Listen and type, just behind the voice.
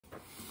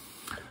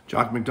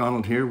Jock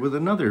McDonald here with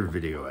another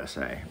video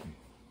essay.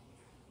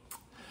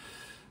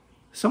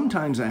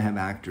 Sometimes I have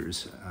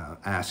actors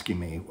asking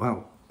me,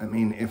 well, I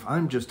mean, if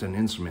I'm just an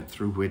instrument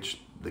through which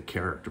the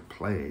character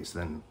plays,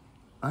 then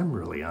I'm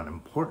really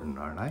unimportant,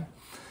 aren't I?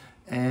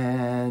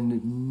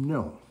 And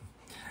no,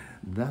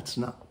 that's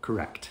not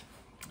correct,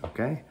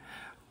 okay?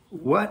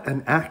 What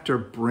an actor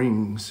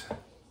brings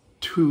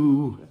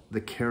to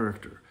the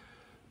character,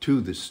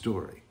 to the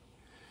story,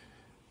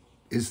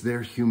 is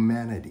their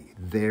humanity,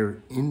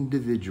 their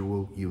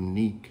individual,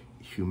 unique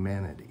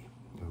humanity,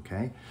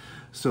 okay?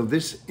 So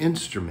this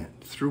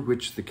instrument through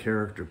which the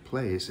character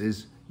plays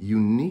is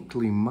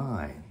uniquely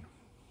mine,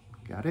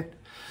 got it?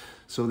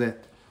 So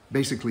that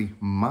basically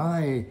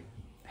my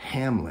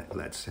Hamlet,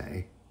 let's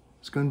say,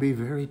 is going to be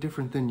very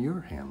different than your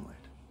Hamlet,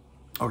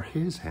 or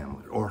his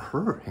Hamlet, or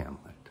her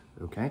Hamlet,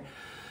 okay?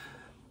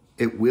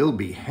 It will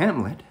be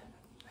Hamlet.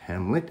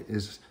 Hamlet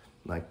is,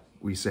 like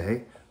we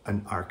say,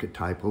 an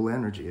archetypal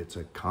energy. It's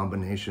a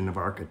combination of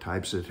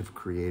archetypes that have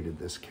created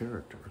this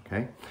character,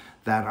 okay?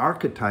 That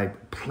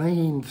archetype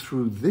playing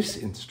through this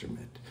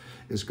instrument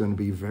is going to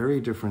be very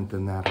different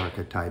than that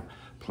archetype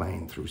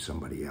playing through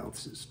somebody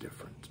else's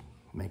different.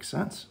 Makes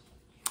sense?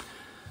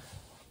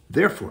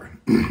 Therefore,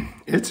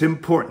 it's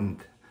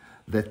important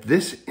that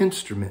this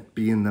instrument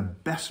be in the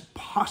best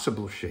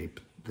possible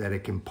shape that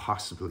it can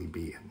possibly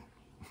be in.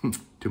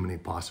 Too many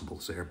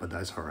possibles there, but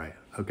that's all right,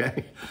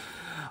 okay?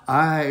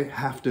 I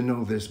have to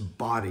know this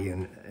body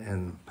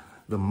and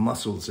the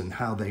muscles and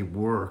how they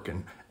work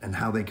and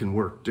how they can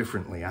work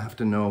differently. I have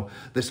to know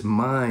this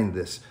mind,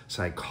 this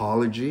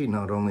psychology,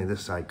 not only the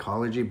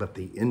psychology, but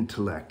the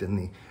intellect and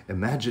the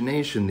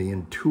imagination, the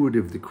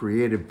intuitive, the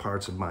creative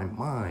parts of my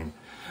mind.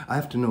 I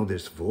have to know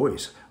this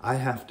voice. I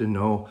have to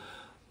know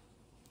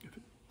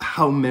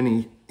how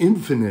many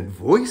infinite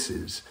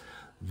voices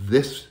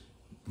this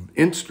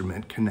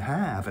instrument can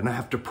have, and I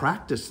have to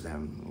practice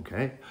them,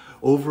 okay,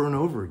 over and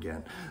over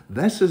again.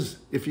 This is,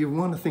 if you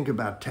want to think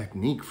about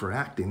technique for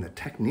acting, the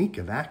technique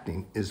of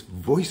acting is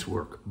voice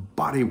work,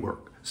 body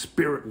work,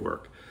 spirit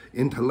work,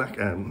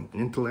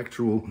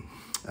 intellectual,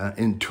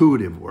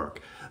 intuitive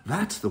work.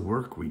 That's the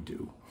work we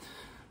do.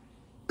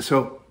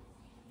 So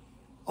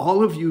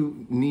all of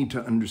you need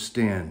to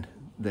understand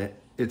that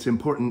it's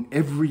important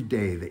every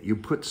day that you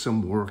put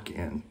some work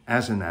in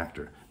as an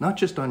actor, not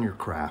just on your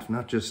craft,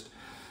 not just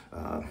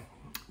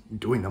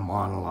doing a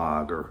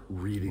monologue or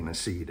reading a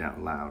scene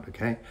out loud,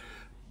 okay?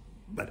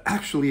 But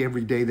actually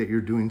every day that you're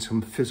doing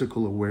some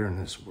physical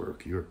awareness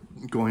work, you're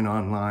going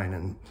online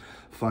and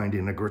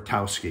finding a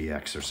Grotowski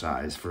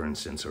exercise, for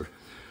instance, or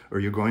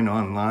you're going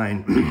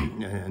online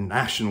in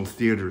National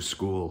Theater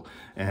School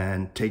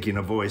and taking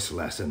a voice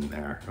lesson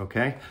there,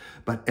 okay?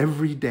 But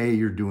every day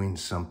you're doing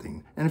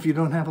something. And if you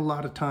don't have a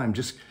lot of time,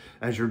 just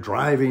as you're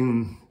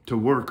driving to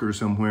work or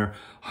somewhere,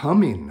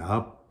 humming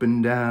up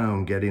and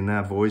down, getting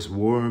that voice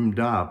warmed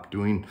up,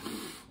 doing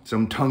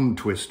some tongue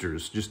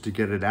twisters just to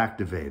get it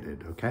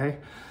activated, okay?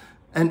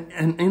 And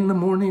in the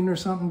morning or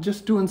something,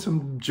 just doing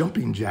some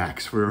jumping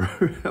jacks for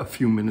a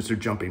few minutes, or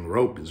jumping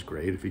rope is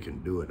great if you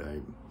can do it.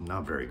 I'm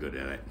not very good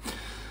at it.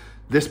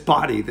 This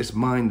body, this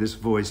mind, this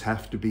voice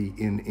have to be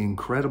in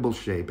incredible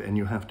shape, and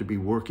you have to be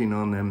working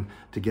on them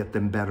to get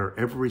them better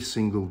every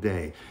single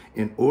day.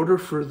 In order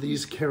for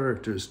these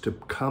characters to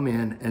come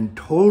in and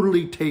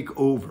totally take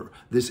over,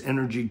 this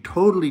energy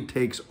totally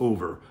takes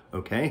over,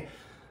 okay?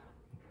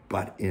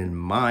 But in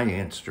my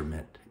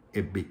instrument,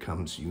 it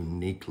becomes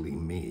uniquely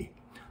me.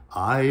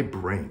 I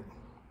bring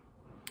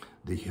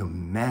the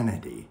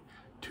humanity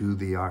to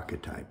the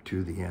archetype,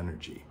 to the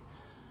energy.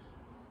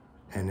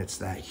 And it's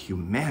that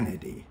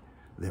humanity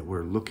that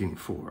we're looking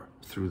for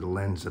through the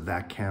lens of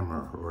that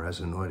camera or as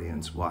an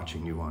audience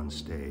watching you on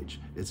stage.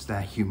 It's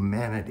that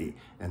humanity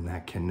and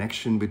that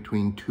connection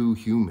between two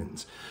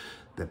humans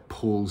that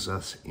pulls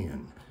us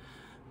in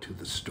to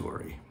the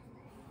story.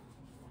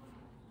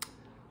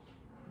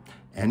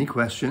 Any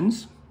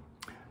questions?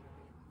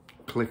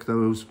 Click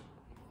those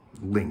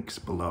links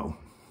below.